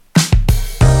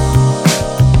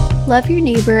love your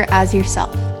neighbor as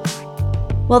yourself?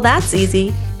 Well, that's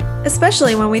easy,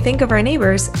 especially when we think of our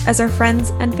neighbors as our friends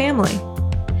and family.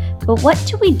 But what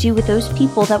do we do with those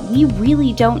people that we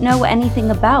really don't know anything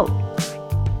about?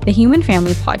 The Human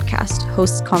Family Podcast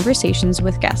hosts conversations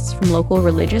with guests from local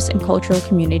religious and cultural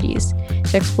communities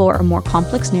to explore a more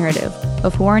complex narrative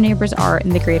of who our neighbors are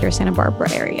in the greater Santa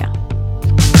Barbara area.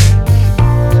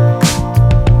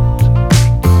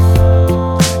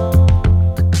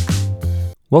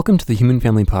 Welcome to the Human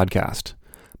Family Podcast.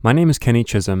 My name is Kenny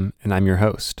Chisholm, and I'm your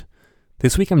host.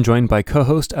 This week I'm joined by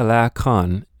co-host Alaa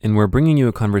Khan, and we're bringing you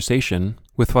a conversation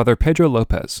with Father Pedro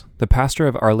Lopez, the pastor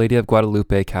of Our Lady of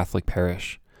Guadalupe Catholic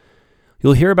Parish.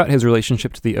 You'll hear about his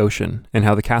relationship to the ocean and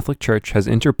how the Catholic Church has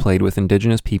interplayed with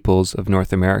indigenous peoples of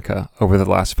North America over the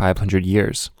last 500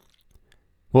 years.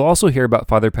 We'll also hear about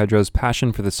Father Pedro's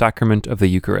passion for the sacrament of the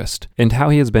Eucharist and how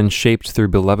he has been shaped through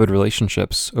beloved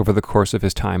relationships over the course of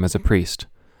his time as a priest.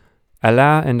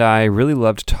 Alaa and I really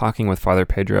loved talking with Father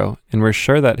Pedro, and we're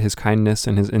sure that his kindness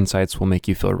and his insights will make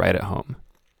you feel right at home.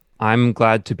 I'm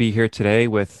glad to be here today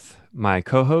with my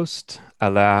co-host,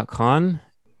 Alaa Khan,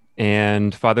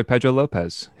 and Father Pedro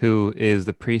Lopez, who is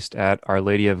the priest at Our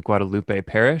Lady of Guadalupe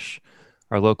Parish,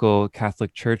 our local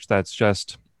Catholic church that's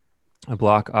just a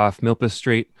block off Milpas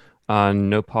Street on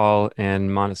Nopal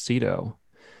and Montecito.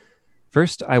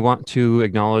 First, I want to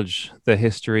acknowledge the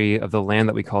history of the land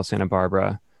that we call Santa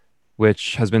Barbara,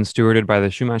 which has been stewarded by the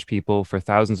Chumash people for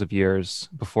thousands of years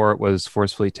before it was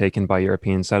forcefully taken by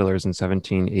European settlers in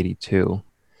 1782.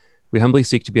 We humbly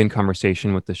seek to be in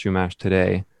conversation with the Chumash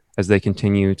today as they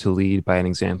continue to lead by an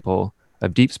example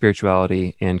of deep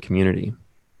spirituality and community.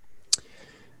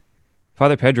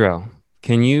 Father Pedro,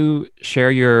 can you share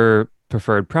your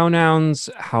preferred pronouns,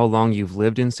 how long you've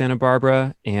lived in Santa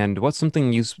Barbara, and what's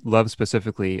something you love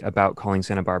specifically about calling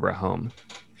Santa Barbara home?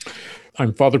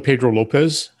 I'm Father Pedro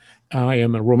Lopez. I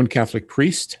am a Roman Catholic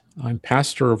priest. I'm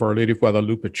pastor of Our Lady of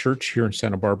Guadalupe Church here in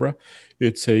Santa Barbara.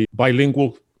 It's a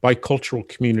bilingual, bicultural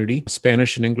community,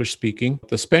 Spanish and English speaking.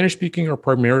 The Spanish speaking are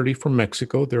primarily from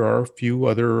Mexico. There are a few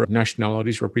other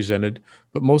nationalities represented,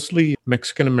 but mostly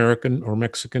Mexican American or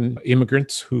Mexican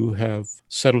immigrants who have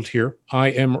settled here.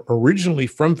 I am originally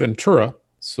from Ventura,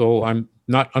 so I'm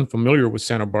not unfamiliar with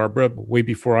Santa Barbara. Way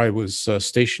before I was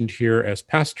stationed here as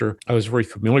pastor, I was very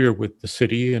familiar with the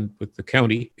city and with the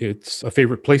county. It's a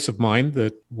favorite place of mine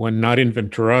that when not in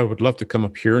Ventura, I would love to come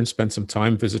up here and spend some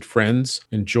time, visit friends,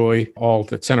 enjoy all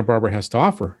that Santa Barbara has to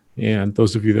offer. And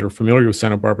those of you that are familiar with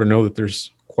Santa Barbara know that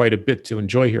there's quite a bit to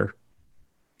enjoy here.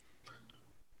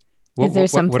 Is there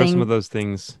something? What are some of those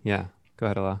things? Yeah. Go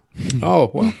ahead, Alaa. Oh,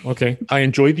 well, okay. I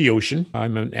enjoy the ocean.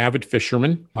 I'm an avid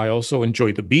fisherman. I also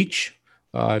enjoy the beach.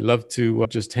 I love to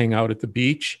just hang out at the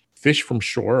beach, fish from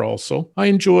shore also. I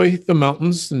enjoy the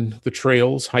mountains and the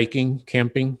trails, hiking,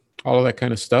 camping, all of that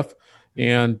kind of stuff.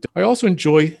 And I also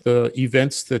enjoy the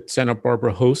events that Santa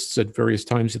Barbara hosts at various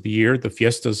times of the year. The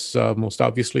fiestas, most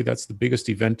obviously, that's the biggest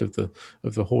event of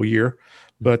the whole year.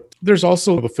 But there's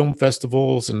also the film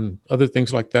festivals and other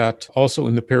things like that. Also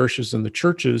in the parishes and the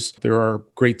churches, there are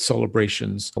great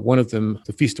celebrations. One of them,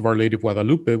 the Feast of Our Lady of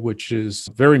Guadalupe, which is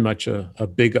very much a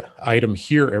big item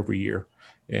here every year,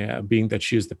 being that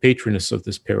she is the patroness of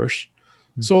this parish.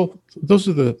 Mm-hmm. So those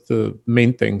are the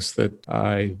main things that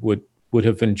I would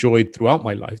have enjoyed throughout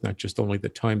my life, not just only the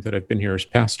time that I've been here as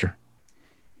pastor.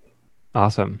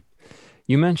 Awesome.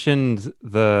 You mentioned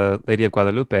the Lady of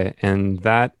Guadalupe, and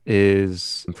that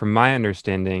is, from my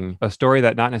understanding, a story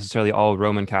that not necessarily all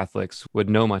Roman Catholics would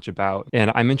know much about.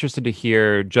 And I'm interested to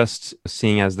hear, just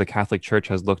seeing as the Catholic Church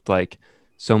has looked like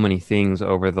so many things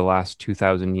over the last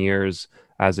 2,000 years,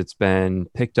 as it's been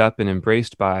picked up and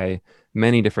embraced by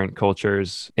many different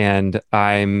cultures. And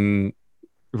I'm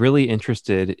really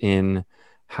interested in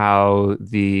how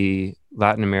the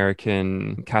Latin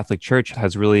American Catholic Church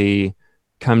has really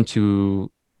come to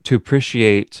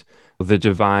appreciate the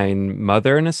Divine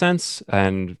Mother in a sense.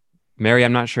 And Mary,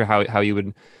 I'm not sure how you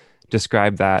would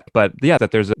describe that, but yeah, that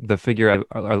there's the figure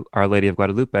of Our Lady of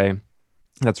Guadalupe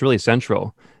that's really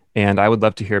central. And I would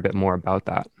love to hear a bit more about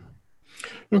that.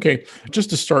 Okay, just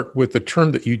to start with the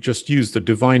term that you just used, the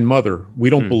Divine Mother,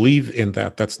 we don't believe in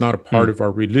that. That's not a part of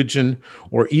our religion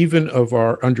or even of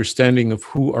our understanding of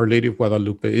who Our Lady of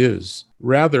Guadalupe is.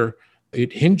 Rather,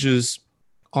 it hinges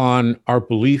on our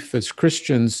belief as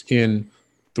Christians in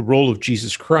the role of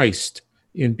Jesus Christ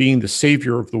in being the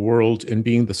Savior of the world and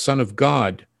being the Son of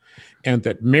God, and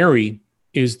that Mary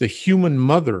is the human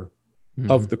mother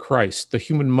of the Christ, the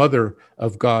human mother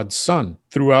of God's Son.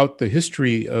 Throughout the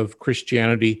history of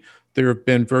Christianity, there have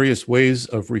been various ways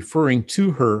of referring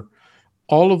to her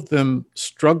all of them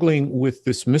struggling with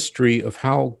this mystery of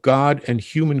how God and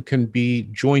human can be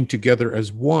joined together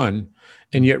as one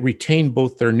and yet retain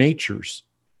both their natures.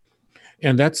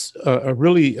 And that's a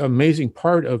really amazing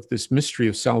part of this mystery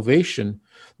of salvation,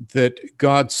 that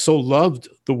God so loved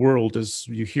the world, as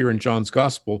you hear in John's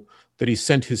gospel, that he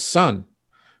sent his son.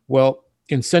 Well,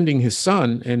 in sending his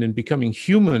son and in becoming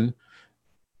human,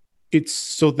 it's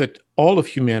so that all of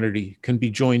humanity can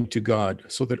be joined to God,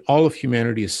 so that all of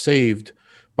humanity is saved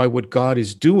by what God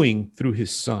is doing through his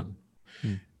son.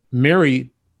 Mary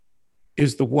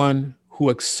is the one who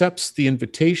accepts the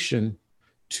invitation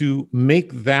to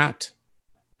make that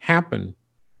happen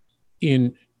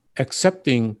in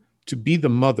accepting to be the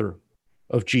mother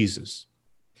of Jesus,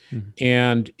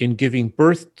 and in giving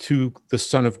birth to the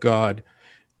Son of God,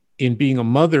 in being a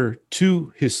mother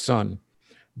to his son,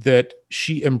 that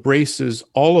she embraces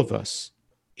all of us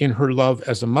in her love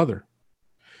as a mother.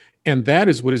 And that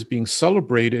is what is being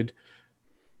celebrated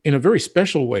in a very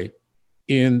special way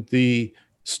in the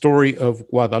story of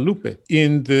Guadalupe.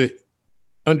 In the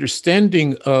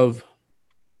understanding of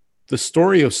the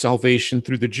story of salvation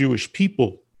through the Jewish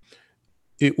people,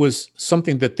 it was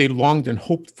something that they longed and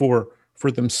hoped for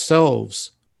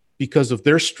themselves because of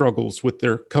their struggles with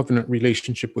their covenant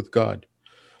relationship with God.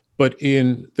 But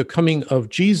in the coming of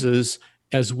Jesus,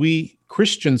 as we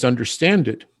Christians understand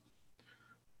it,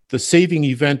 the saving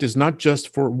event is not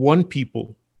just for one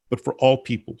people, but for all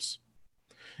peoples.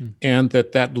 And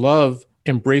that love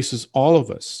embraces all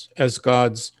of us as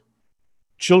God's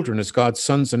children, as God's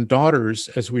sons and daughters,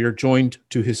 as we are joined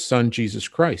to his son, Jesus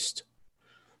Christ.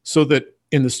 So that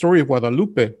in the story of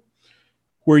Guadalupe,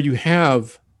 where you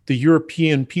have the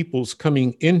European peoples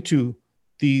coming into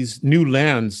these new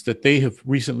lands that they have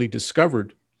recently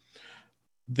discovered,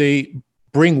 they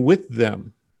bring with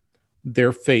them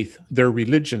their faith, their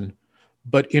religion,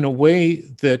 but in a way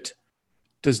that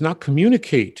does not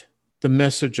communicate the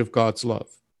message of God's love.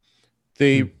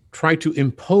 They try to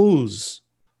impose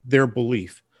their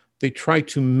belief. They try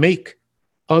to make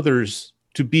others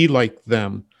to be like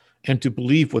them and to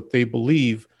believe what they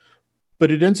believe,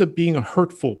 but it ends up being a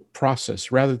hurtful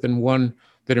process rather than one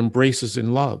that embraces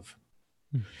in love.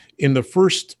 In the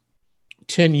first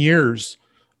 10 years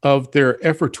of their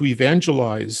effort to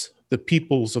evangelize the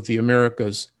peoples of the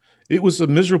Americas, it was a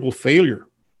miserable failure.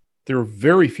 There were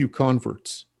very few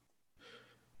converts.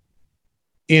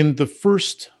 In the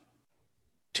first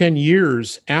 10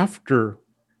 years after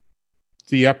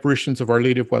the apparitions of Our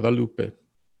Lady of Guadalupe,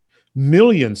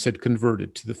 millions had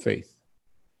converted to the faith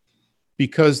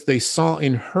because they saw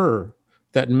in her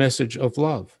that message of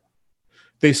love.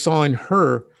 They saw in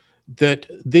her that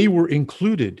they were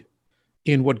included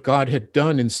in what God had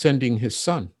done in sending his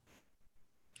son.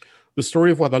 The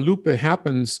story of Guadalupe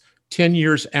happens 10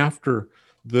 years after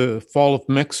the fall of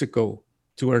Mexico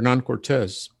to Hernán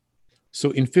Cortés.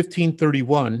 So in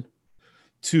 1531,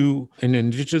 to an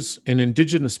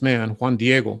indigenous man, Juan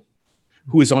Diego,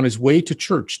 who is on his way to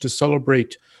church to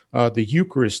celebrate the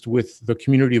Eucharist with the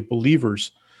community of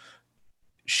believers,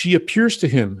 she appears to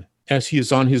him as he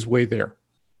is on his way there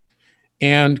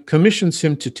and commissions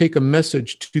him to take a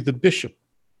message to the bishop,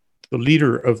 the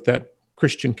leader of that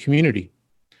Christian community,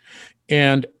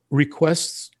 and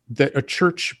requests that a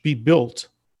church be built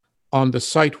on the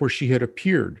site where she had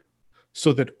appeared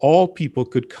so that all people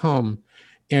could come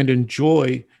and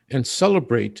enjoy and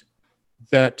celebrate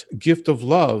that gift of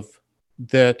love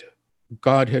that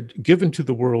God had given to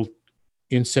the world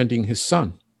in sending his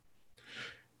son.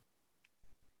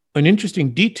 An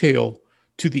interesting detail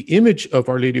to the image of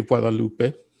Our Lady of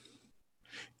Guadalupe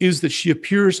is that she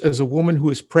appears as a woman who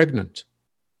is pregnant,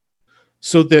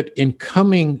 so that in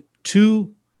coming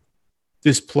to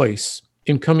this place,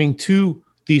 in coming to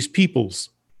these peoples,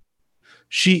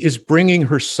 she is bringing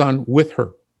her son with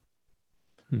her.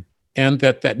 And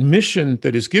that mission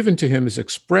that is given to him is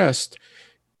expressed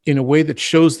in a way that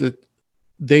shows that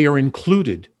they are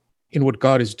included in what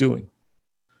God is doing.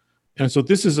 And so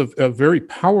this is a very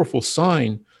powerful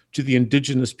sign to the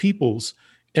indigenous peoples,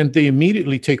 and they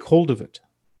immediately take hold of it.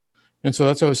 And so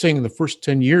that's what I was saying, in the first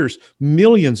 10 years,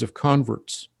 millions of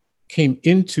converts came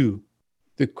into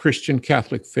the Christian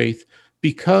Catholic faith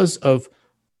because of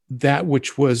that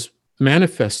which was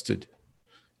manifested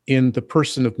in the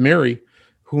person of Mary,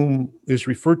 whom is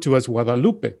referred to as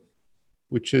Guadalupe,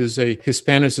 which is a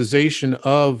Hispanicization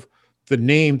of the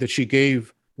name that she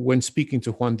gave when speaking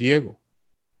to Juan Diego.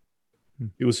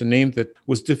 It was a name that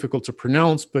was difficult to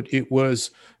pronounce, but it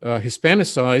was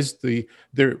Hispanicized.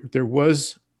 There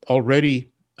was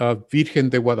already Virgen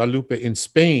de Guadalupe in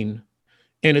Spain,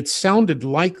 and it sounded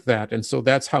like that, and so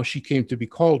that's how she came to be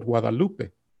called Guadalupe.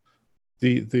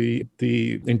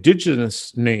 The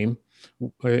indigenous name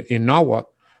in Nahuatl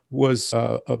was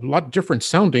a lot different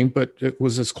sounding, but it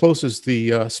was as close as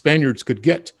the Spaniards could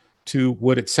get to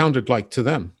what it sounded like to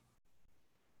them.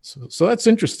 So that's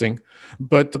interesting.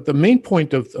 But the main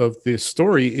point of this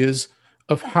story is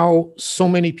of how so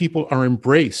many people are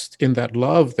embraced in that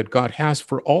love that God has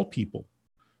for all people,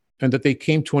 and that they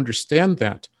came to understand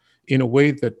that in a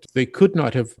way that they could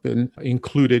not have been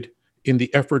included in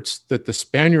the efforts that the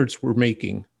Spaniards were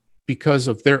making because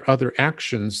of their other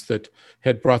actions that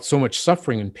had brought so much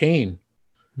suffering and pain.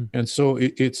 And so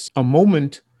it's a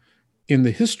moment in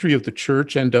the history of the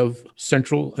church and of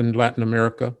Central and Latin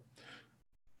America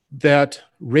that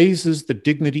raises the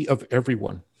dignity of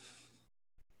everyone.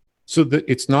 So that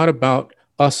it's not about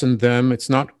us and them, it's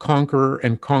not conqueror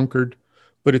and conquered,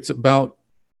 but it's about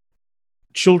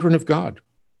children of God,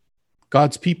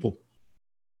 God's people,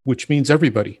 which means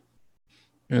everybody.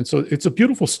 And so it's a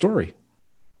beautiful story.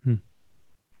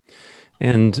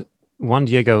 And Juan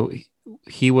Diego,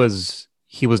 he was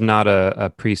not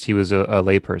a priest, he was a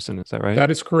layperson, is that right? That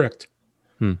is correct.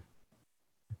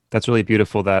 That's really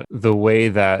beautiful, that the way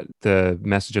that the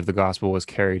message of the gospel was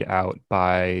carried out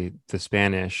by the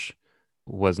Spanish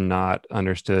was not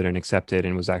understood and accepted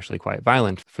and was actually quite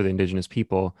violent for the indigenous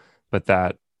people, but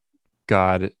that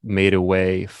God made a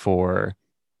way for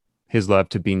his love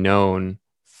to be known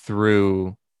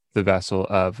through the vessel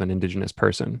of an indigenous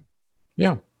person.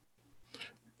 Yeah.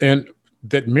 And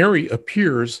that Mary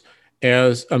appears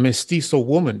as a mestizo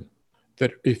woman,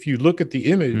 that if you look at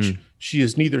the image, she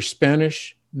is neither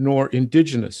Spanish nor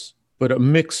indigenous, but a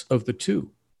mix of the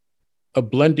two, a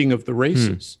blending of the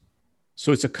races.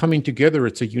 So it's a coming together,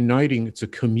 it's a uniting, it's a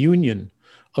communion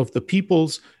of the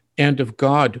peoples and of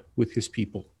God with his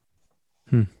people.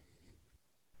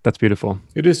 That's beautiful.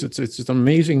 It is. It's an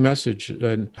amazing message,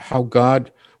 and how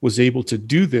God was able to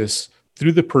do this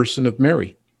through the person of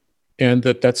Mary. And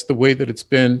that's the way that it's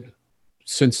been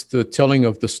since the telling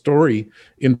of the story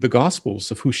in the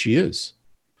Gospels of who she is.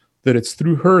 That it's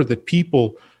through her that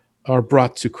people are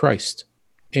brought to Christ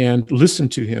and listen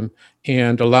to him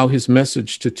and allow his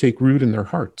message to take root in their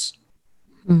hearts.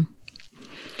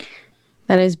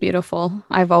 That is beautiful.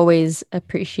 I've always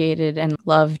appreciated and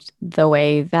loved the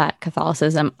way that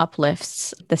Catholicism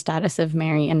uplifts the status of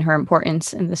Mary and her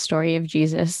importance in the story of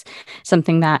Jesus,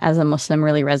 something that as a Muslim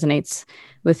really resonates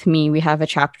with me. We have a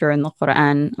chapter in the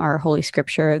Quran, our holy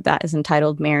scripture, that is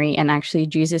entitled Mary, and actually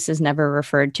Jesus is never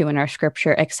referred to in our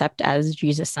scripture except as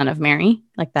Jesus, son of Mary.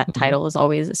 Like that title is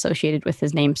always associated with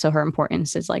his name, so her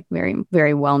importance is like very,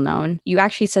 very well known. You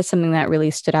actually said something that really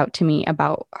stood out to me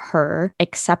about her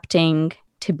accepting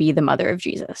to be the mother of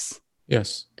Jesus.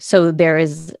 Yes. So there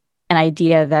is an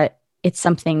idea that it's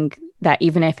something that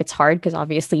even if it's hard, because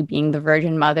obviously being the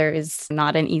Virgin Mother is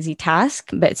not an easy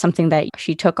task, but it's something that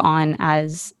she took on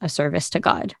as a service to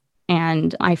God.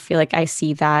 And I feel like I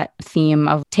see that theme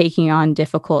of taking on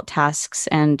difficult tasks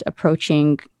and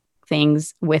approaching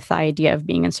things with the idea of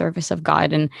being in service of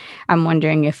God. And I'm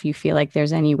wondering if you feel like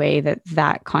there's any way that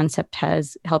that concept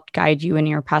has helped guide you in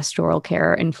your pastoral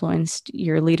care or influenced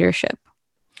your leadership.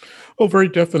 Oh, very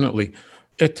definitely.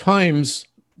 At times,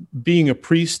 being a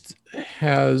priest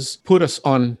has put us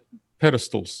on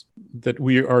pedestals that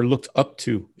we are looked up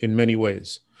to in many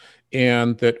ways,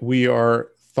 and that we are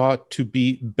thought to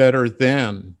be better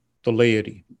than the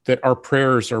laity, that our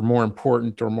prayers are more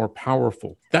important or more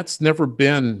powerful. That's never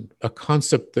been a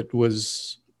concept that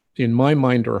was in my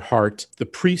mind or heart. The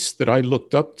priests that I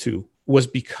looked up to was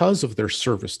because of their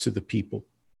service to the people,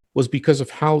 was because of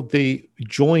how they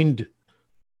joined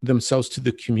themselves to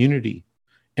the community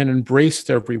and embraced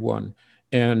everyone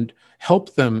and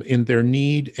helped them in their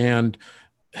need and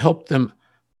helped them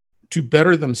to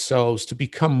better themselves, to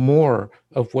become more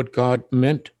of what God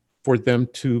meant for them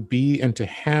to be and to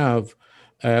have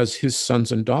as his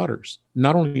sons and daughters,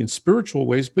 not only in spiritual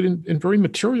ways, but in very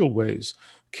material ways,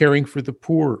 caring for the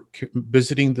poor,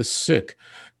 visiting the sick,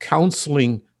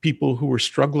 counseling people who were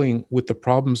struggling with the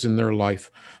problems in their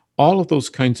life. All of those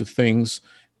kinds of things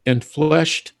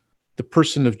enfleshed the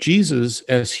person of Jesus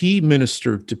as he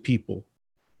ministered to people,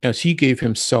 as he gave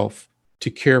himself to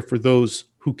care for those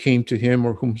who came to him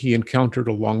or whom he encountered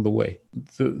along the way.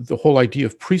 The whole idea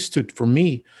of priesthood for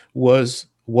me was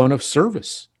one of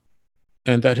service.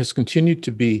 And that has continued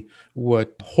to be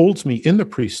what holds me in the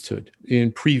priesthood.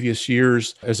 In previous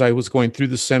years, as I was going through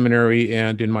the seminary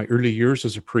and in my early years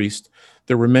as a priest,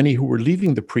 there were many who were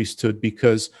leaving the priesthood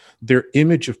because their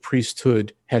image of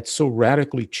priesthood had so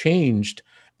radically changed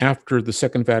after the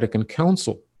Second Vatican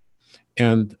Council.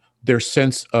 And their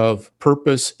sense of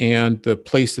purpose and the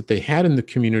place that they had in the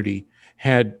community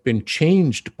had been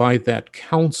changed by that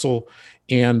council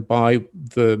and by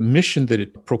the mission that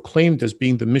it proclaimed as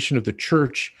being the mission of the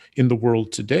church in the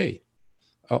world today.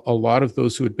 A lot of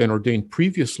those who had been ordained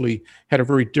previously had a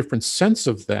very different sense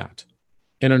of that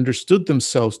and understood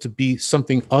themselves to be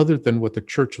something other than what the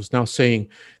church was now saying,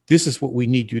 this is what we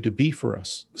need you to be for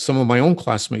us. Some of my own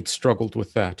classmates struggled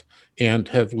with that and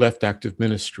have left active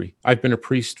ministry. I've been a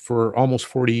priest for almost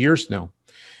 40 years now,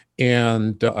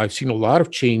 and I've seen a lot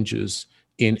of changes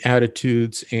in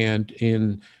attitudes and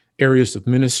in areas of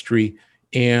ministry.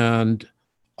 And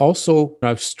also,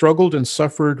 I've struggled and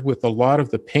suffered with a lot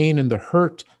of the pain and the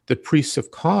hurt that priests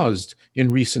have caused in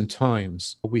recent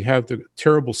times. We have the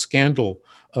terrible scandal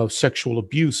of sexual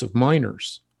abuse of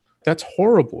minors. That's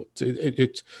horrible.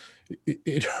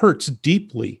 It hurts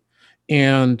deeply.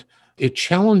 And it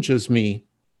challenges me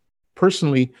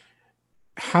personally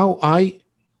how I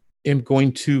am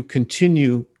going to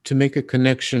continue to make a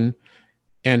connection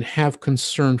and have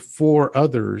concern for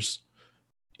others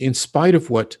in spite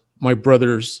of what my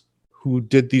brothers who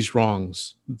did these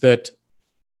wrongs, that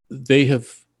they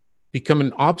have become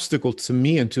an obstacle to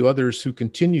me and to others who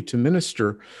continue to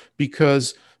minister,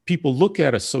 because people look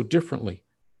at us so differently.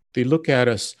 They look at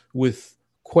us with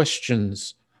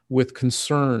questions, with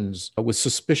concerns, with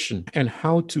suspicion, and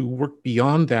how to work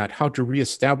beyond that, how to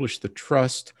reestablish the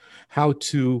trust, how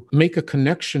to make a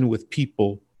connection with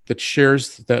people that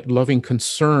shares that loving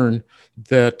concern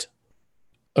that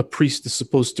a priest is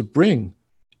supposed to bring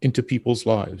into people's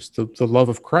lives, the love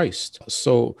of Christ.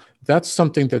 So that's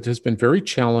something that has been very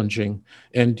challenging.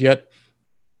 And yet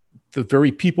the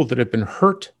very people that have been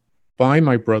hurt by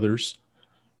my brothers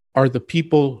are the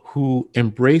people who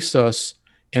embrace us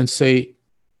and say,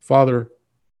 Father,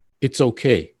 it's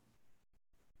okay.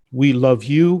 We love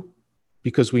you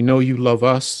because we know you love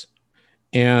us,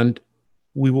 and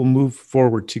we will move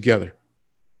forward together.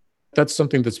 That's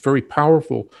something that's very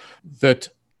powerful, that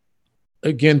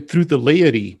again, through the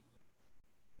laity,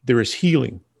 there is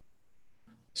healing.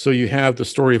 So you have the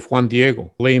story of Juan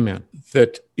Diego, layman,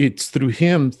 that it's through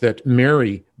him that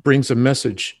Mary brings a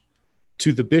message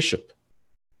to the bishop.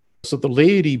 So the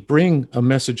laity bring a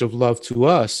message of love to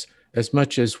us as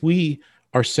much as we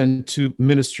are sent to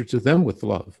minister to them with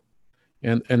love.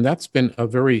 And that's been a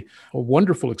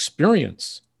wonderful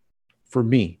experience for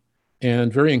me,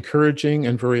 and very encouraging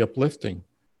and very uplifting.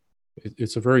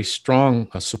 It's a very strong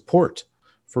support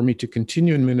for me to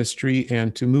continue in ministry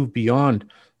and to move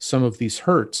beyond some of these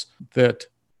hurts that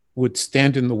would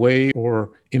stand in the way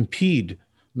or impede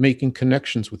making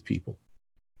connections with people.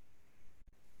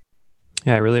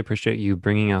 Yeah, I really appreciate you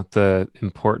bringing out the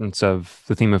importance of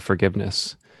the theme of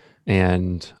forgiveness.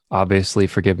 And obviously,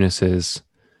 forgiveness is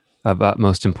of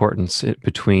utmost importance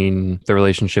between the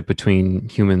relationship between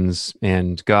humans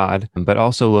and God, but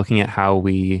also looking at how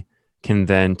we can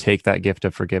then take that gift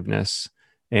of forgiveness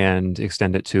and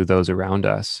extend it to those around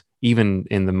us, even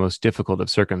in the most difficult of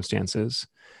circumstances,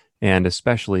 and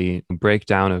especially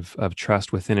breakdown of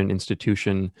trust within an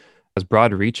institution as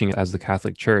broad-reaching as the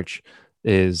Catholic Church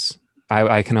is.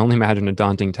 I can only imagine a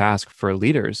daunting task for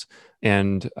leaders,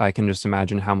 and I can just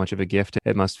imagine how much of a gift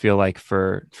it must feel like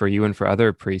for you and for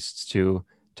other priests to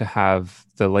have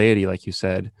the laity, like you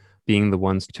said, being the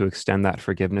ones to extend that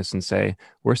forgiveness and say,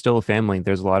 we're still a family.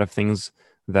 There's a lot of things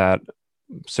that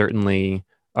certainly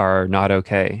are not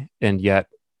okay, and yet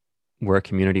we're a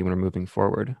community when we're moving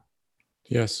forward.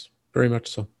 Yes, very much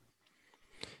so.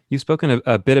 You've spoken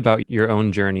a bit about your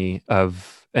own journey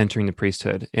of entering the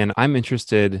priesthood, and I'm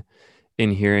interested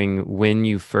in hearing when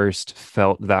you first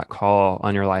felt that call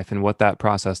on your life and what that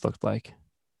process looked like.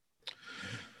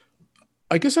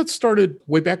 I guess that started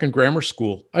way back in grammar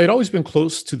school. I had always been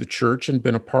close to the church and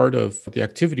been a part of the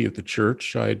activity of the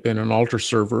church. I had been an altar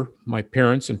server. My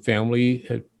parents and family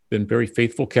had been very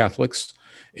faithful Catholics.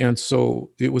 And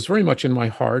so it was very much in my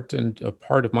heart and a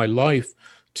part of my life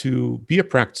to be a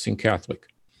practicing Catholic.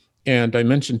 And I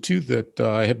mentioned too that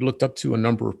I had looked up to a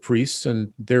number of priests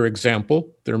and their example,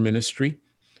 their ministry.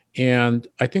 And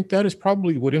I think that is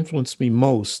probably what influenced me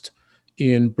most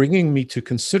in bringing me to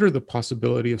consider the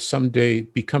possibility of someday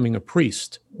becoming a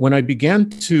priest. When I began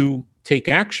to take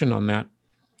action on that,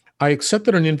 I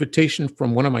accepted an invitation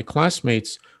from one of my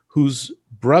classmates whose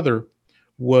brother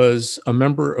was a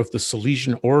member of the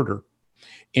Salesian order.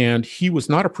 And he was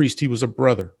not a priest, he was a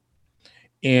brother.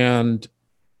 And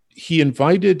he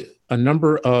invited a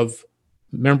number of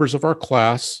members of our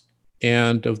class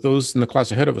and of those in the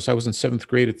class ahead of us. I was in 7th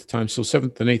grade at the time, so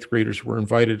 7th and 8th graders were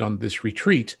invited on this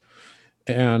retreat.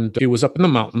 And it was up in the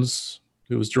mountains.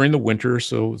 It was during the winter,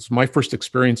 so it was my first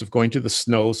experience of going to the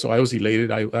snow, so I was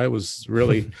elated. I was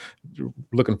really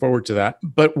looking forward to that.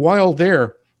 But while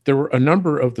there, there were a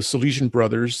number of the Salesian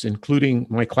brothers, including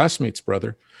my classmate's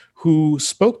brother, who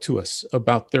spoke to us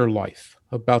about their life,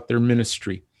 about their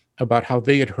ministry, about how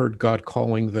they had heard God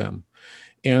calling them.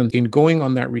 And in going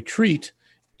on that retreat,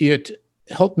 it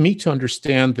helped me to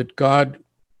understand that God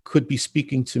could be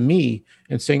speaking to me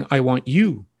and saying, I want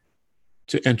you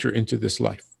to enter into this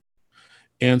life.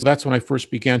 And that's when I first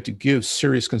began to give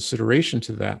serious consideration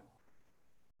to that.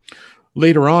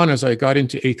 Later on, as I got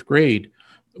into 8th grade,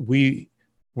 we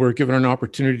were given an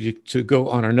opportunity to go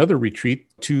on another retreat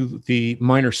to the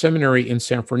minor seminary in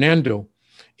San Fernando.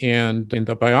 And in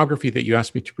the biography that you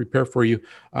asked me to prepare for you,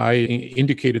 I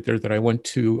indicated there that I went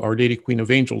to Our Lady Queen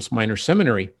of Angels Minor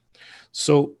Seminary.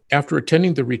 So after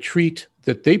attending the retreat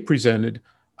that they presented,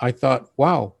 I thought,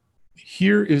 wow,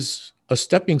 here is a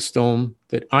stepping stone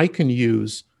that I can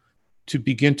use to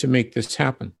begin to make this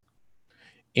happen.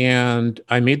 And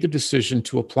I made the decision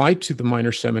to apply to the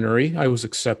minor seminary. I was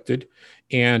accepted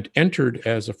and entered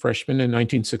as a freshman in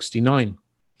 1969.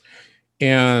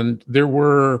 And there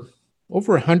were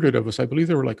over 100 of us. I believe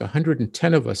there were like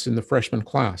 110 of us in the freshman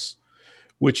class,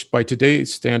 which by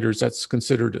today's standards, that's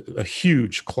considered a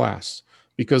huge class,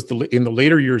 because in the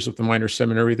later years of the minor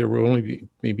seminary, there were only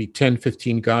maybe 10,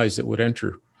 15 guys that would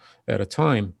enter at a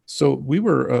time. So we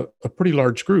were a pretty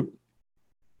large group.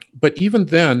 But even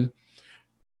then,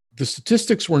 the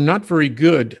statistics were not very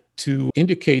good to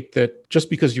indicate that just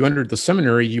because you entered the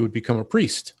seminary, you would become a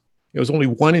priest. It was only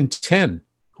 1 in 10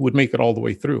 who would make it all the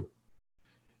way through.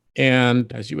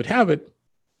 And as you would have it,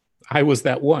 I was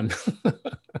that one.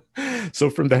 So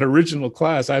from that original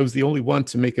class, I was the only one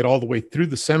to make it all the way through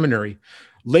the seminary.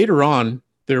 Later on,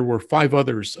 there were 5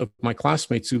 others of my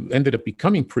classmates who ended up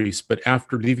becoming priests, but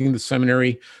after leaving the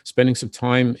seminary, spending some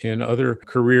time in other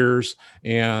careers,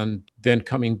 and then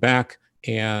coming back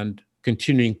and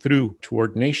continuing through to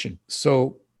ordination.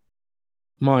 So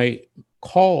my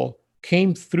call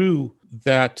came through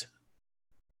that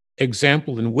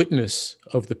example and witness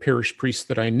of the parish priest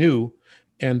that I knew,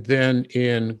 and then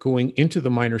in going into the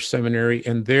minor seminary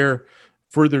and there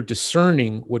further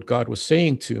discerning what God was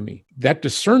saying to me. That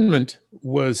discernment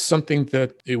was something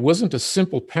that it wasn't a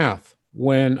simple path.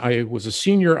 When I was a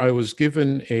senior, I was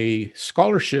given a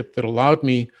scholarship that allowed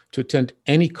me to attend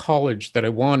any college that I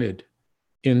wanted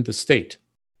in the state,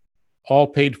 all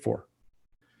paid for.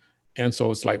 And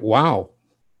so it's like, wow,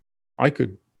 I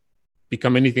could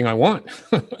become anything I want.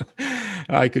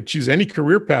 I could choose any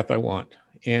career path I want.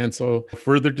 And so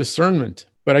further discernment.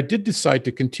 But I did decide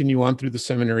to continue on through the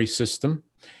seminary system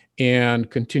and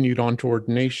continued on to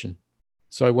ordination.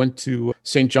 So I went to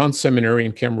St. John's Seminary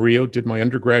in Camarillo, did my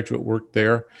undergraduate work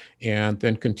there, and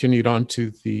then continued on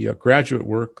to the graduate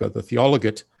work, the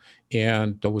theologate,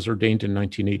 and was ordained in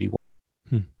 1981.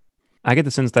 I get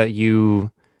the sense that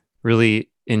you really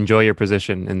enjoy your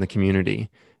position in the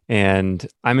community. And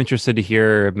I'm interested to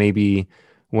hear maybe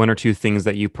 1 or 2 things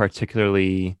that you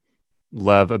particularly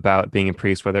love about being a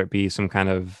priest, whether it be some kind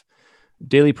of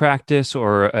daily practice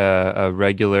or a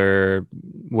regular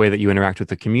way that you interact with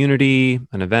the community,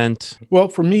 an event. Well,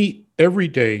 for me, every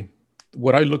day,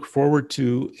 what I look forward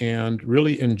to and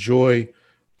really enjoy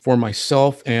for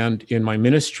myself and in my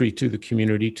ministry to the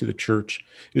community, to the church,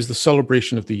 is the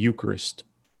celebration of the Eucharist.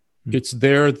 It's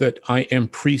there that I am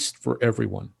priest for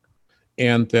everyone,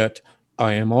 and that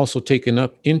I am also taken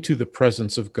up into the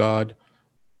presence of God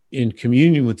in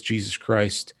communion with Jesus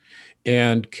Christ,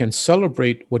 and can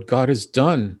celebrate what God has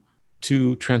done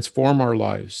to transform our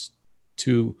lives,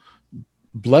 to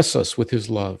bless us with his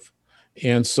love.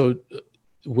 And so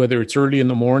whether it's early in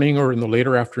the morning or in the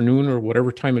later afternoon or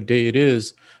whatever time of day it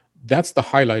is, that's the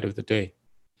highlight of the day.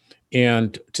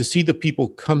 And to see the people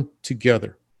come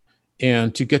together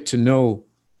and to get to know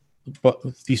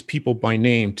these people by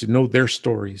name, to know their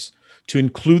stories, to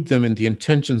include them in the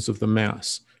intentions of the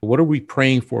Mass. What are we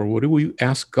praying for? What do we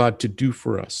ask God to do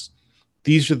for us?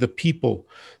 These are the people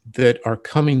that are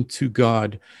coming to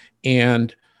God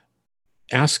and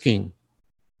asking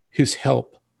his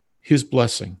help, his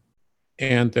blessing,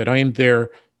 and that I am there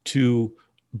to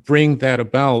bring that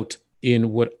about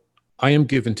in what I am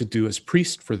given to do as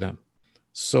priest for them.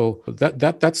 So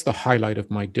that's the highlight of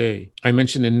my day. I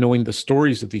mentioned in knowing the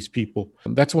stories of these people.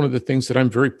 That's one of the things that I'm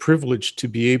very privileged to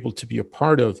be able to be a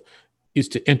part of, is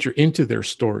to enter into their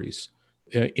stories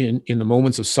in the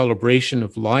moments of celebration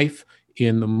of life,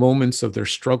 in the moments of their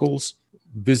struggles,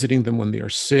 visiting them when they are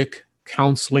sick,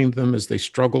 counseling them as they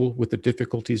struggle with the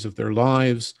difficulties of their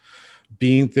lives,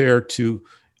 being there to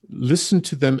listen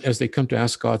to them as they come to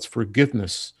ask God's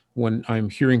forgiveness when I'm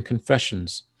hearing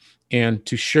confessions, and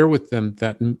to share with them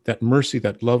that mercy,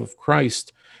 that love of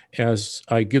Christ as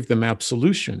I give them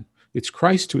absolution, It's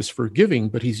Christ who is forgiving,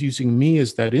 but he's using me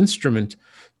as that instrument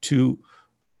to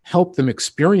help them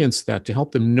experience that, to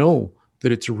help them know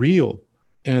that it's real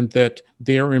and that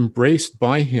they are embraced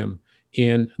by him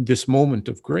in this moment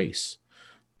of grace.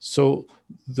 So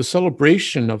the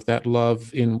celebration of that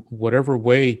love in whatever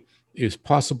way is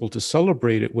possible to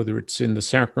celebrate it, whether it's in the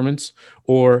sacraments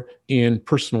or in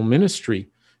personal ministry,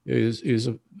 is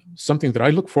something that I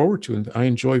look forward to and I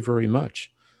enjoy very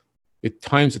much. At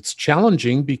times it's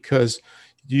challenging because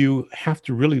you have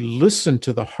to really listen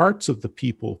to the hearts of the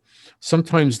people.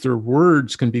 Sometimes their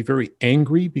words can be very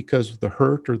angry because of the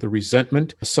hurt or the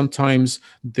resentment. Sometimes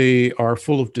they are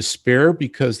full of despair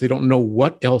because they don't know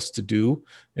what else to do.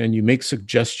 And you make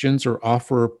suggestions or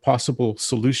offer possible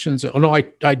solutions. Oh, no, I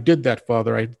did that,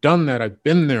 Father. I've done that. I've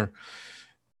been there.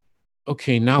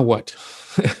 Okay, now what?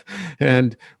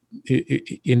 And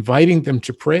inviting them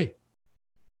to pray.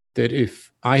 That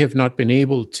if I have not been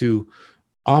able to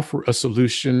offer a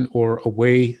solution or a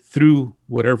way through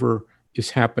whatever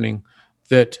is happening,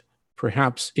 that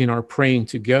perhaps in our praying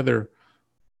together,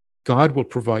 God will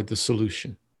provide the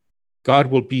solution. God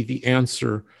will be the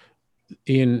answer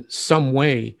in some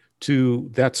way to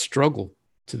that struggle,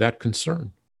 to that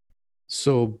concern.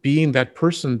 So being that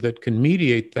person that can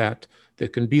mediate that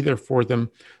can be there for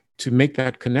them to make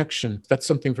that connection, that's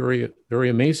something very, very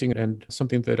amazing and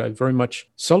something that I very much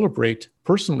celebrate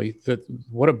personally, that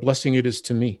what a blessing it is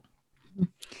to me.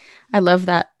 I love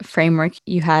that framework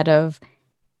you had of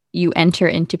you enter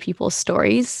into people's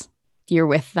stories. You're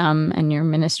with them and you're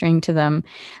ministering to them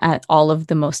at all of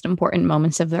the most important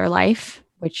moments of their life,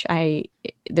 which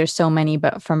there's so many,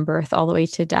 but from birth all the way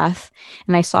to death.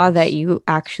 And I saw that you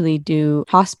actually do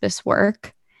hospice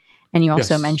work. And you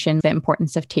also mentioned the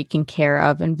importance of taking care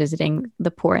of and visiting the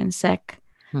poor and sick.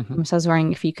 Mm-hmm. So I was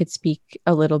wondering if you could speak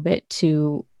a little bit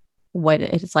to what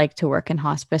it's like to work in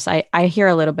hospice. I hear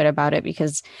a little bit about it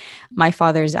because my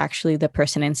father is actually the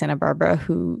person in Santa Barbara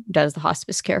who does the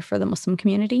hospice care for the Muslim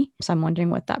community. So I'm wondering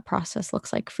what that process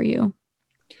looks like for you.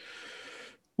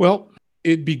 Well,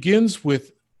 it begins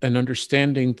with an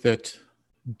understanding that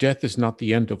death is not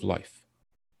the end of life.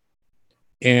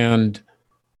 And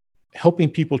helping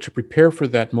people to prepare for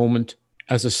that moment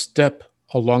as a step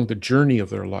along the journey of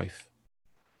their life,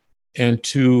 and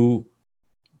to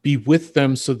be with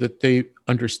them so that they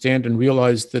understand and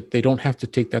realize that they don't have to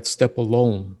take that step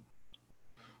alone.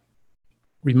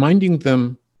 Reminding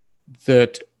them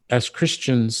that as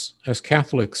Christians, as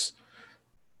Catholics,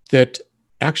 that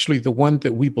actually the one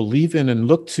that we believe in and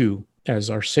look to as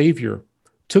our Savior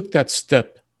took that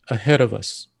step ahead of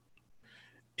us.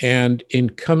 And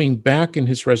in coming back in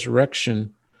his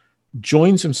resurrection,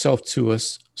 joins himself to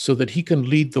us so that he can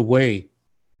lead the way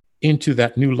into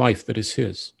that new life that is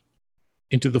his,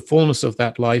 into the fullness of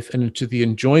that life and into the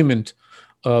enjoyment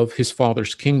of his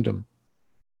Father's kingdom,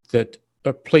 that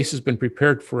a place has been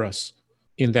prepared for us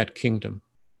in that kingdom,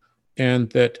 and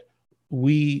that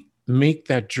we make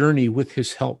that journey with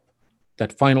his help.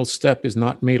 That final step is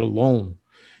not made alone,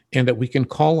 and that we can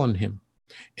call on him.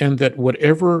 And that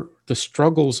whatever the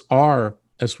struggles are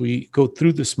as we go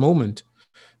through this moment,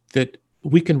 that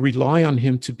we can rely on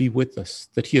him to be with us,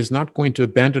 that he is not going to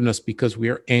abandon us because we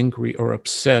are angry or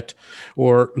upset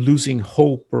or losing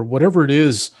hope or whatever it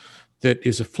is that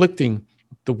is afflicting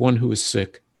the one who is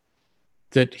sick,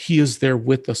 that he is there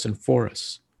with us and for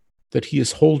us, that he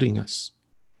is holding us,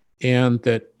 and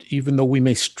that even though we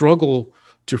may struggle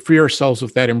to free ourselves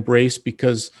of that embrace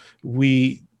because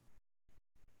we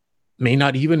may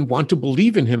not even want to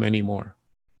believe in him anymore.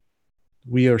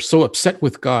 We are so upset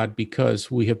with God because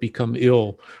we have become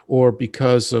ill or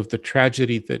because of the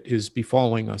tragedy that is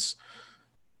befalling us.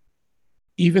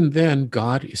 Even then,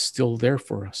 God is still there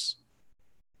for us.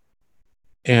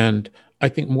 And I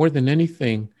think more than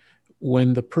anything,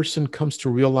 when the person comes to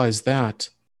realize that,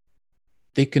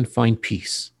 they can find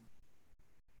peace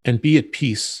and be at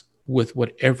peace with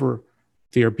whatever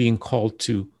they are being called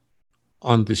to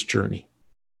on this journey.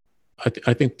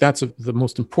 I think that's the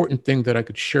most important thing that I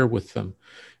could share with them,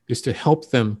 is to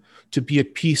help them to be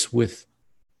at peace with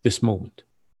this moment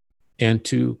and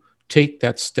to take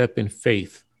that step in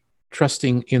faith,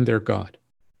 trusting in their God.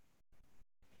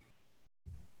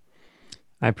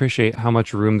 I appreciate how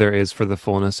much room there is for the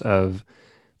fullness of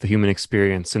the human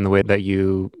experience in the way that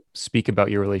you speak about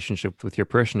your relationship with your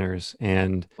parishioners.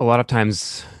 And a lot of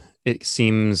times it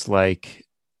seems like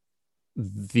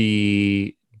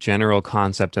the general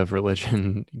concept of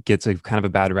religion gets a kind of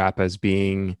a bad rap as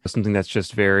being something that's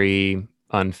just very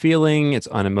unfeeling, it's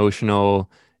unemotional,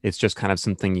 it's just kind of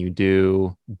something you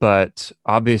do. But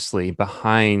obviously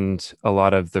behind a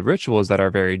lot of the rituals that are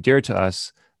very dear to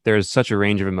us, there's such a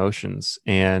range of emotions,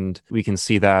 and we can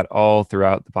see that all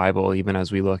throughout the Bible, even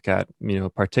as we look at,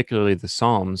 particularly the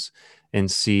Psalms, and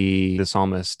see the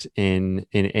psalmist in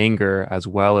anger as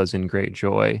well as in great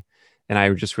joy. And I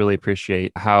just really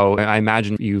appreciate how, I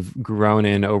imagine you've grown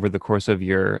in over the course of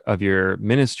your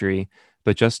ministry,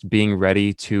 but just being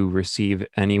ready to receive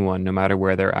anyone, no matter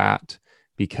where they're at,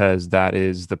 because that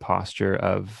is the posture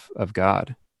of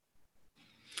God.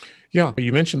 Yeah,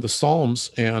 you mentioned the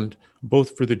Psalms, and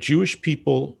both for the Jewish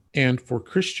people and for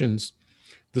Christians,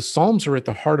 the Psalms are at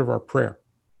the heart of our prayer.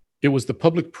 It was the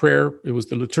public prayer, it was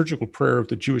the liturgical prayer of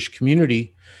the Jewish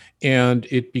community, and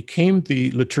it became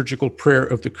the liturgical prayer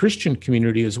of the Christian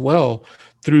community as well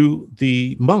through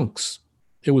the monks.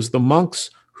 It was the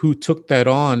monks who took that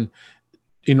on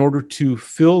in order to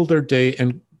fill their day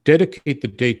and dedicate the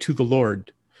day to the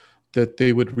Lord, that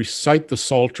they would recite the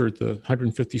Psalter, the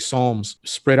 150 Psalms,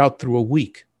 spread out through a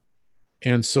week.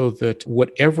 And so that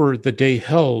whatever the day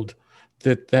held,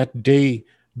 that day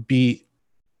be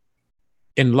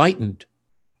enlightened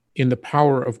in the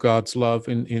power of God's love,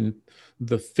 in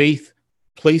the faith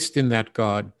placed in that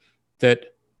God,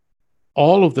 that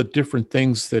all of the different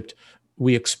things that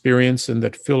we experience and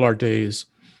that fill our days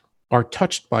are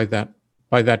touched by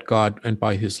that God and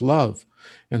by his love.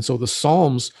 And so the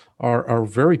Psalms are a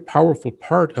very powerful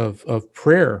part of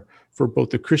prayer for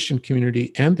both the Christian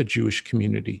community and the Jewish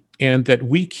community, and that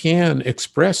we can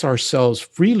express ourselves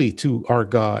freely to our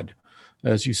God.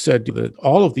 As you said, that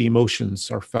all of the emotions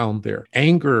are found there: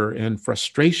 anger and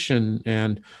frustration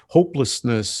and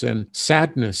hopelessness and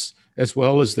sadness, as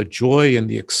well as the joy and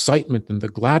the excitement and the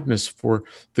gladness for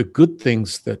the good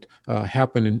things that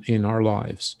happen in our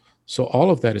lives. So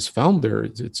all of that is found there.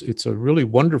 It's a really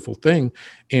wonderful thing,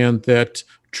 and that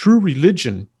true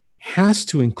religion has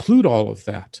to include all of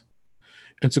that.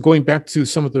 And so going back to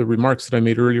some of the remarks that I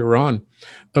made earlier on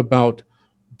about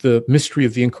the mystery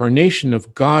of the incarnation,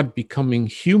 of God becoming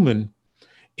human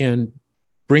and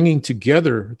bringing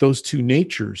together those two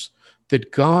natures,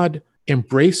 that God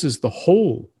embraces the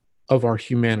whole of our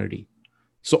humanity.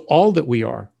 So all that we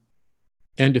are.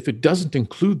 And if it doesn't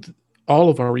include all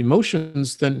of our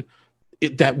emotions, then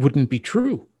that wouldn't be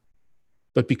true.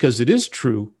 But because it is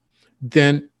true,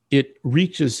 then it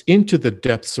reaches into the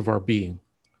depths of our being,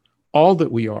 all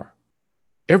that we are,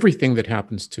 everything that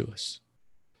happens to us.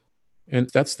 And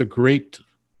that's the great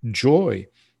joy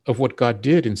of what God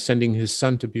did in sending his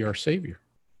son to be our Savior.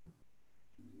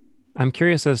 I'm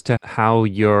curious as to how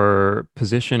your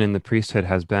position in the priesthood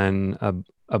has been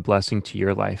a blessing to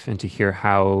your life, and to hear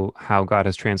how God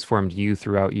has transformed you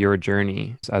throughout your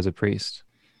journey as a priest.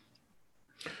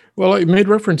 Well, I made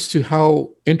reference to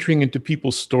how entering into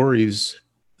people's stories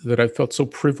that I felt so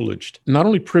privileged, not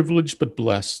only privileged, but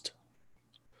blessed.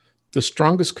 The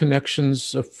strongest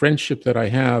connections of friendship that I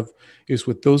have is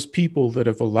with those people that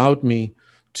have allowed me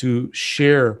to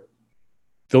share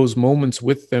those moments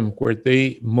with them where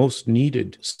they most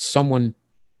needed someone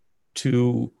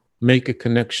to make a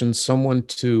connection, someone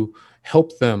to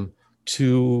help them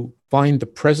to find the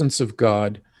presence of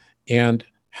God, and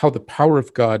how the power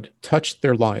of God touched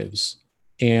their lives,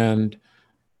 and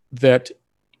that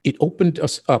it opened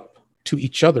us up to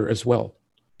each other as well,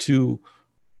 to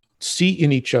see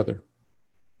in each other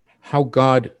how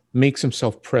God makes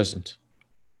himself present,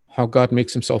 how God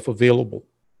makes himself available.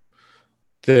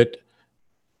 That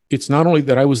it's not only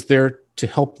that I was there to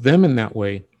help them in that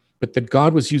way, but that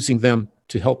God was using them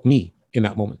to help me in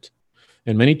that moment.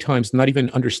 And many times not even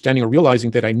understanding or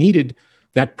realizing that I needed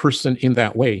that person in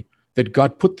that way, that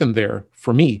God put them there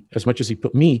for me as much as he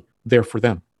put me there for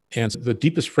them. And the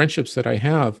deepest friendships that I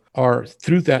have are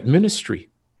through that ministry,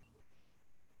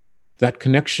 that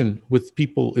connection with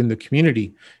people in the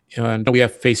community. And we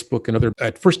have Facebook and other.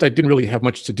 At first, I didn't really have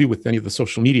much to do with any of the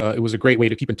social media. It was a great way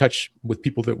to keep in touch with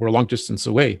people that were a long distance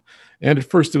away. And at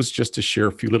first, it was just to share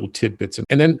a few little tidbits.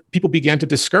 And then people began to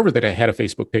discover that I had a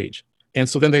Facebook page. And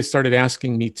so then they started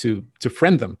asking me to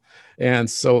friend them. And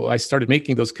so I started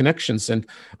making those connections. And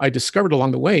I discovered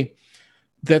along the way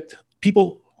that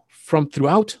people from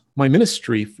throughout my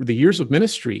ministry, for the years of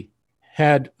ministry,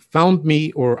 had found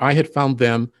me, or I had found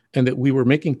them, and that we were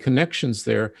making connections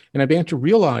there. And I began to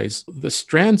realize the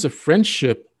strands of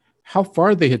friendship, how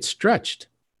far they had stretched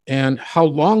and how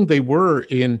long they were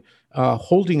in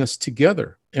holding us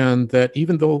together. And that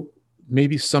even though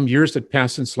maybe some years had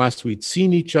passed since last we'd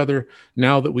seen each other,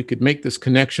 now that we could make this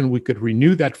connection, we could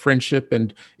renew that friendship,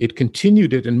 and it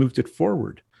continued it and moved it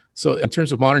forward. So in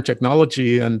terms of modern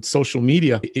technology and social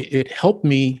media, it helped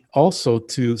me also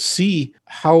to see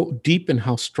how deep and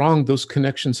how strong those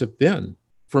connections have been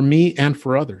for me and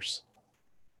for others.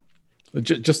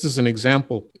 Just as an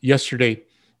example, yesterday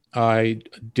I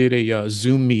did a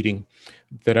Zoom meeting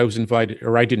that I was invited,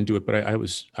 or I didn't do it, but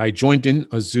I joined in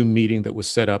a Zoom meeting that was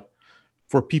set up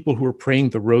for people who were praying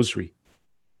the rosary.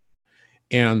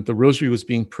 And the rosary was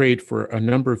being prayed for a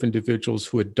number of individuals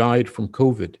who had died from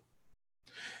COVID.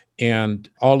 And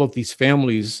all of these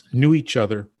families knew each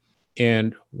other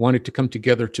and wanted to come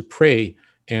together to pray.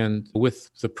 And with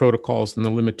the protocols and the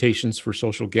limitations for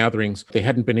social gatherings, they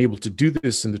hadn't been able to do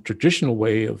this in the traditional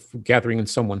way of gathering in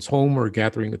someone's home or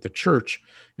gathering at the church.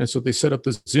 And so they set up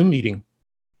this Zoom meeting.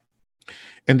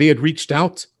 And they had reached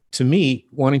out to me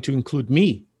wanting to include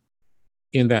me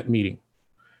in that meeting.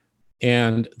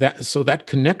 And that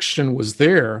connection was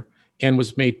there and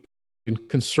was made in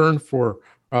concern for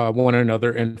one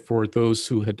another and for those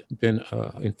who had been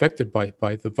infected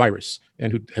by the virus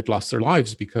and who had lost their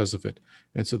lives because of it.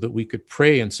 And so that we could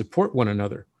pray and support one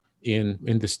another in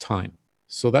this time.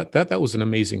 So that was an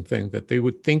amazing thing, that they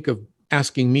would think of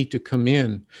asking me to come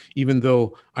in, even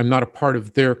though I'm not a part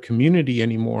of their community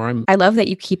anymore. I love that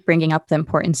you keep bringing up the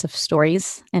importance of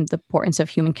stories and the importance of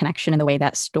human connection and the way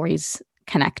that stories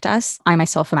connect us. I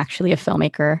myself am actually a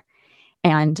filmmaker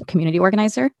and community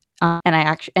organizer. And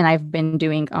I've been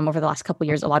doing over the last couple of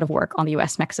years a lot of work on the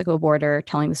U.S.-Mexico border,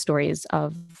 telling the stories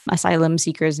of asylum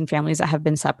seekers and families that have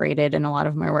been separated. And a lot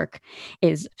of my work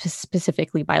is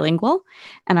specifically bilingual.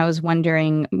 And I was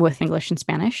wondering, with English and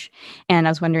Spanish, and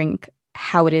I was wondering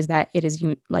how it is that it is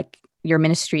like your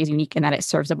ministry is unique in that it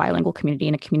serves a bilingual community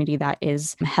and a community that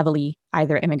is heavily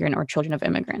either immigrant or children of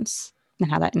immigrants, and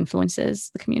how that influences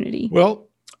the community. Well,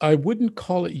 I wouldn't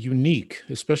call it unique,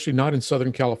 especially not in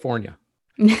Southern California.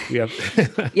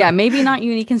 Yeah, maybe not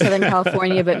unique in Southern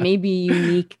California, but maybe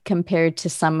unique compared to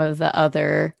some of the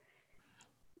other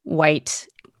white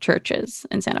churches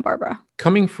in Santa Barbara.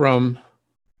 Coming from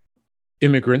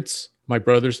immigrants, my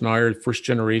brothers and I are first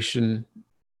generation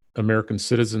American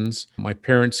citizens. My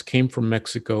parents came from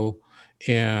Mexico,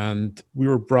 and we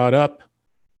were brought up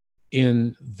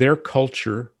in their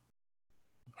culture.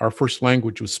 Our first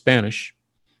language was Spanish.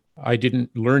 I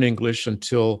didn't learn English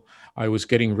until I was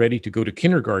getting ready to go to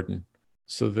kindergarten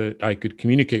so that I could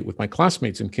communicate with my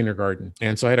classmates in kindergarten.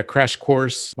 And so I had a crash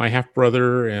course. My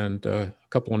half-brother and a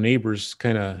couple of neighbors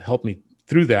kind of helped me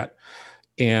through that.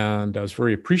 And I was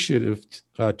very appreciative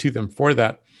to them for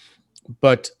that.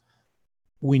 But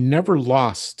we never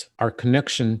lost our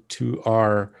connection to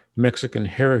our Mexican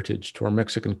heritage, to our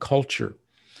Mexican culture.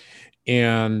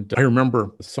 And I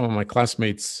remember some of my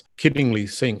classmates kiddingly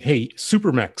saying, "Hey,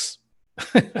 Super Mex,"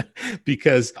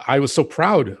 because I was so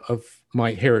proud of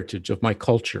my heritage, of my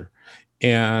culture.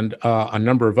 And a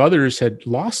number of others had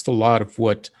lost a lot of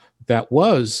what that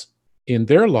was in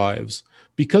their lives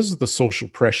because of the social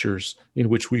pressures in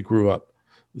which we grew up,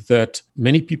 that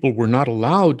many people were not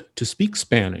allowed to speak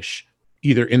Spanish,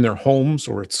 either in their homes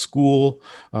or at school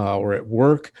or at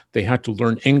work. They had to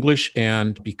learn English,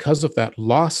 and because of that,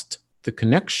 lost the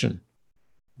connection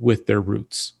with their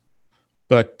roots.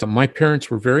 But my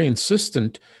parents were very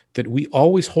insistent that we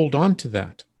always hold on to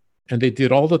that. And they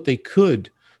did all that they could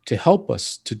to help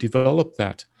us to develop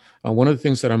that. One of the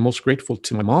things that I'm most grateful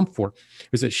to my mom for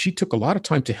is that she took a lot of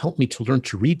time to help me to learn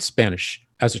to read Spanish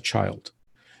as a child.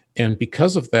 And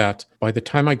because of that, by the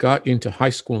time I got into high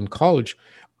school and college,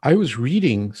 I was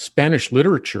reading Spanish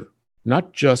literature,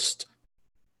 not just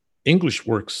English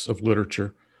works of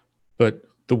literature, but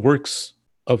the works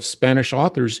of Spanish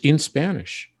authors in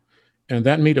Spanish. And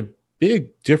that made a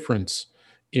big difference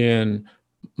in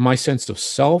my sense of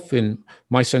self, in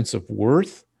my sense of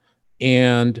worth,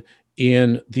 and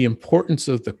in the importance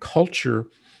of the culture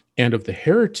and of the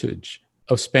heritage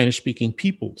of Spanish-speaking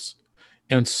peoples.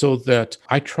 And so that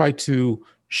I try to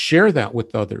share that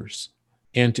with others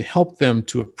and to help them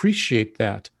to appreciate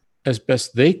that as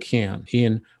best they can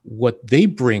in what they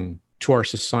bring to our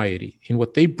society, in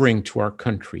what they bring to our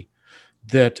country,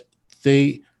 that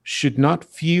they should not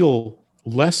feel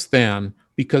less than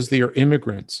because they are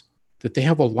immigrants, that they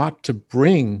have a lot to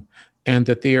bring and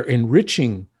that they are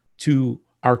enriching to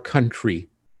our country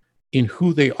in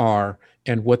who they are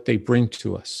and what they bring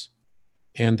to us.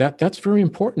 And that's very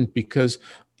important, because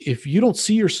if you don't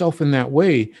see yourself in that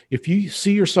way, if you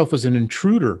see yourself as an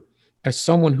intruder, as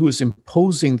someone who is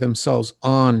imposing themselves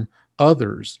on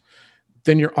others,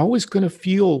 then you're always going to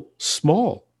feel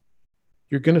small.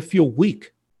 You're going to feel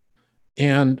weak.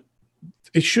 And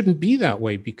it shouldn't be that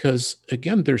way, because,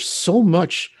 again, there's so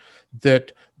much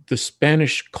that the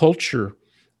Spanish culture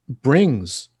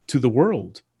brings to the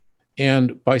world.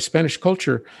 And by Spanish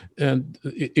culture, and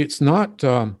it's not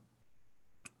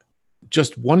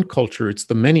just one culture, it's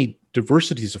the many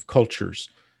diversities of cultures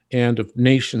and of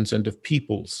nations and of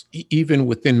peoples. Even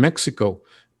within Mexico,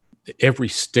 every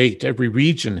state, every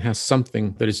region has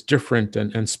something that is different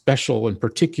and special and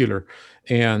particular.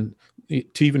 And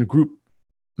to even group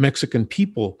Mexican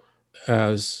people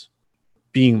as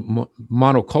being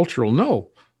monocultural, no,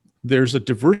 there's a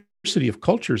diversity of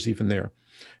cultures even there.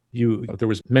 There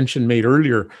was mention made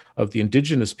earlier of the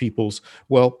indigenous peoples.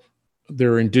 Well,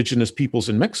 there are indigenous peoples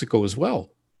in Mexico as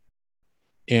well.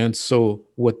 And so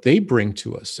what they bring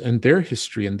to us and their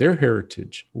history and their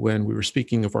heritage, when we were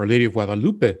speaking of Our Lady of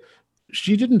Guadalupe,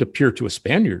 she didn't appear to a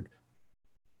Spaniard.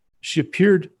 She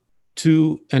appeared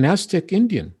to an Aztec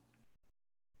Indian,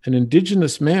 an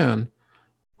indigenous man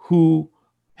who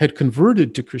had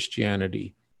converted to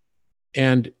Christianity.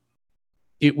 And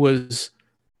it was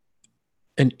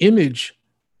an image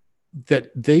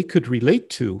that they could relate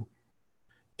to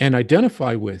and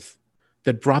identify with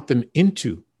that brought them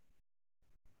into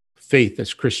faith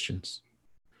as Christians.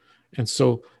 And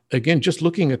so, again, just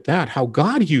looking at that, how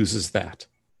God uses that.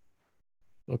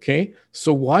 Okay,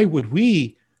 so why would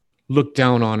we look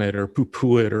down on it or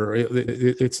poo-poo it, or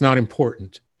it's not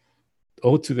important?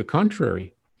 Oh, to the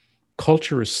contrary,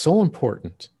 culture is so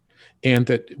important, and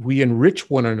that we enrich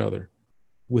one another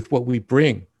with what we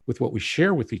bring, with what we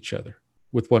share with each other,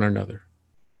 with one another.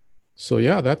 So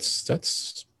yeah,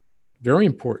 that's very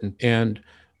important. And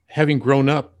having grown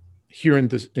up here in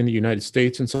the United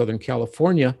States in Southern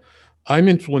California, I'm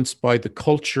influenced by the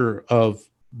culture of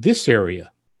this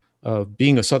area, of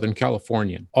being a Southern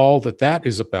Californian, all that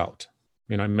is about.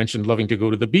 I mentioned loving to go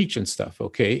to the beach and stuff.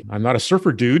 Okay, I'm not a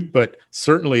surfer dude, but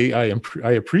certainly I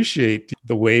appreciate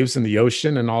the waves and the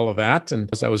ocean and all of that. And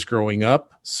as I was growing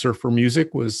up, surfer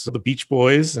music was the Beach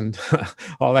Boys and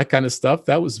all that kind of stuff.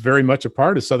 That was very much a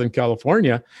part of Southern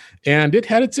California. And it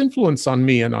had its influence on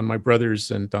me and on my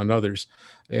brothers and on others.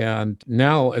 And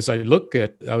now as I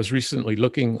was recently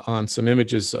looking on some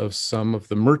images of some of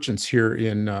the merchants here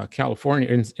in California,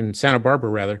 in Santa Barbara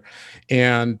rather.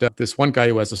 And this one guy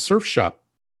who has a surf shop,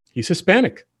 he's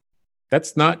Hispanic.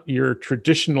 That's not your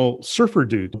traditional surfer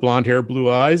dude, blonde hair, blue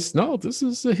eyes. No, this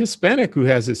is a Hispanic who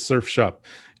has his surf shop.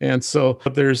 And so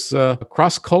there's a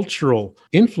cross-cultural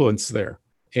influence there,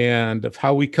 and of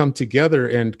how we come together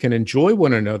and can enjoy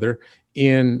one another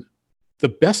in the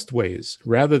best ways,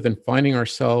 rather than finding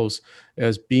ourselves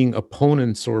as being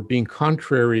opponents or being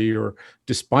contrary or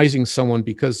despising someone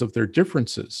because of their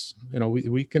differences.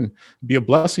 We can be a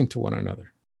blessing to one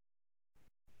another.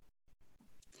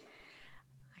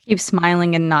 I keep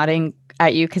smiling and nodding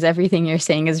at you because everything you're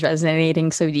saying is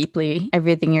resonating so deeply.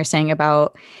 Everything you're saying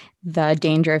about the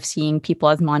danger of seeing people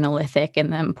as monolithic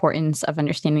and the importance of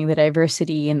understanding the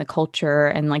diversity in the culture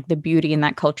and like the beauty in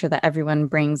that culture that everyone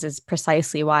brings is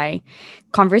precisely why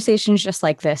conversations just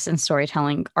like this and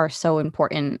storytelling are so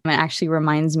important. It actually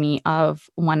reminds me of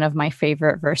one of my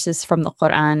favorite verses from the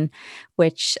Quran,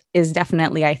 which is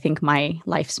definitely, I think, my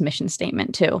life's mission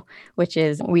statement too, which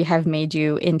is, we have made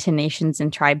you into nations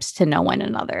and tribes to know one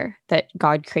another, that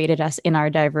God created us in our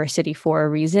diversity for a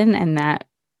reason, and that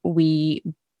we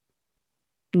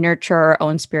nurture our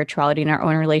own spirituality and our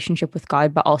own relationship with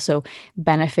God, but also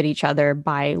benefit each other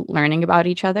by learning about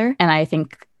each other. And I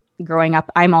think growing up,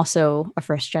 I'm also a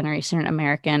first generation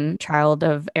American child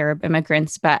of Arab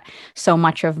immigrants, but so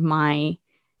much of my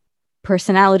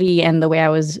personality and the way I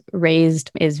was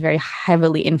raised is very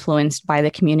heavily influenced by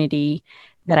the community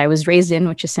that I was raised in,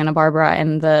 which is Santa Barbara,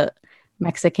 and the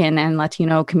Mexican and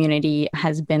Latino community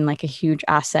has been like a huge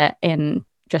asset in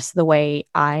just the way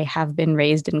I have been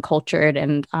raised and cultured.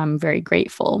 And I'm very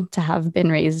grateful to have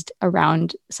been raised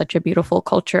around such a beautiful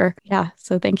culture. Yeah.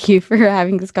 So thank you for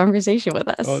having this conversation with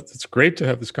us. Oh, it's great to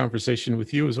have this conversation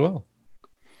with you as well.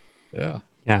 Yeah.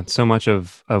 Yeah. So much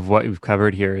of what we've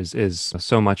covered here is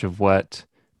so much of what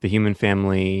the Human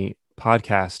Family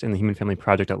podcast and the Human Family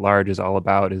Project at large is all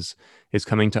about, is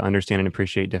coming to understand and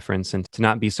appreciate difference, and to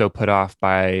not be so put off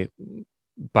by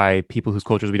people whose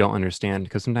cultures we don't understand,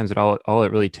 because sometimes all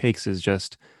it really takes is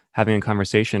just having a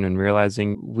conversation and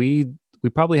realizing we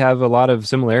probably have a lot of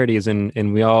similarities, and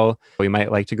we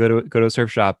might like to go to a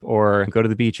surf shop or go to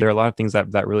the beach. There are a lot of things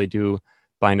that really do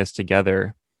bind us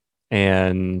together,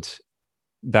 and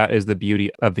that is the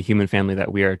beauty of the human family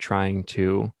that we are trying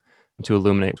to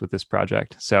illuminate with this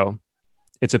project. So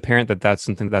it's apparent that that's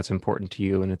something that's important to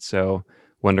you, and it's so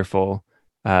wonderful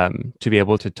to be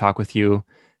able to talk with you.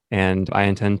 And I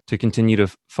intend to continue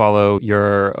to follow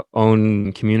your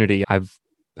own community. I've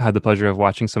had the pleasure of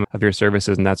watching some of your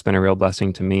services, and that's been a real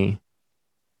blessing to me.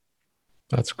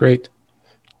 That's great.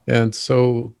 And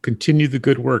so continue the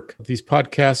good work. These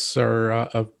podcasts are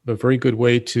a very good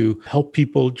way to help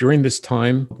people during this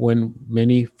time when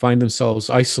many find themselves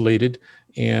isolated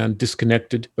and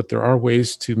disconnected, but there are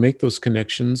ways to make those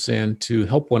connections and to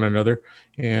help one another.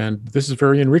 And this is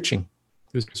very enriching.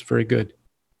 This is very good.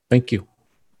 Thank you.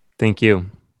 Thank you.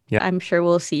 Yeah. I'm sure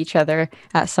we'll see each other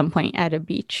at some point at a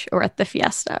beach or at the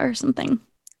fiesta or something.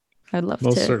 I'd love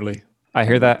Most to. certainly. I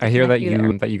hear that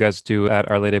you you guys do at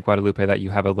Our Lady of Guadalupe, that you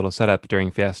have a little setup during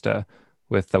fiesta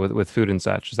with food and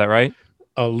such. Is that right?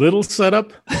 A little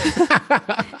setup.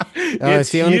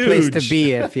 It's the only place to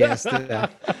be at fiesta.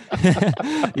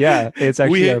 Yeah, it's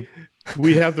actually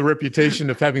we have the reputation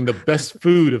of having the best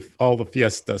food of all the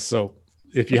fiestas. So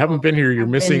if you haven't been here, you're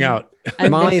missing out.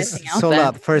 I'm always sold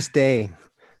out first day.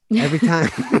 Every time.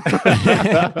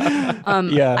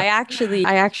 Yeah. I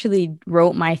actually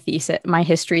wrote my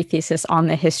history thesis on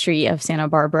the history of Santa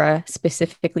Barbara,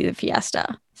 specifically the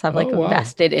fiesta. So I have a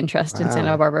vested interest in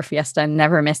Santa Barbara fiesta and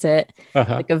never miss it.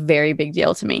 Like a very big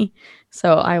deal to me.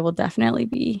 So I will definitely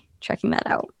be checking that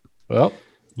out. Well,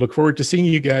 look forward to seeing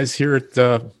you guys here at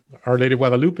Our Lady of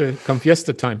Guadalupe come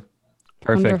fiesta time.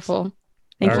 Perfect. Wonderful.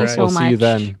 Thank you so We'll much. see you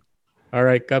then. All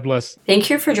right. God bless. Thank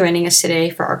you for joining us today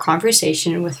for our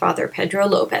conversation with Father Pedro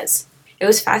Lopez. It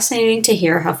was fascinating to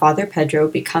hear how Father Pedro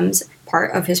becomes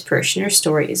part of his parishioners'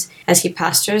 stories as he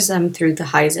pastors them through the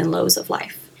highs and lows of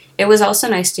life. It was also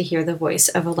nice to hear the voice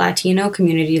of a Latino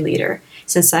community leader,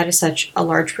 since that is such a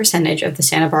large percentage of the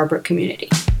Santa Barbara community.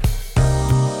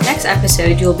 Next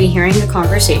episode, you'll be hearing a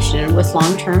conversation with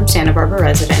long-term Santa Barbara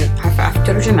resident Hafaf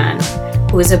Turjaman,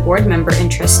 who is a board member and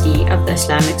trustee of the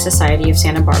Islamic Society of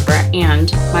Santa Barbara,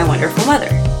 and my wonderful mother.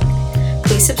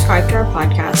 Please subscribe to our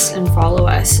podcast and follow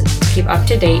us to keep up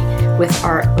to date with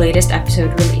our latest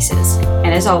episode releases.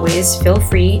 And as always, feel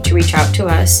free to reach out to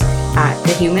us at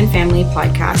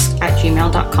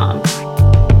thehumanfamilypodcast@gmail.com.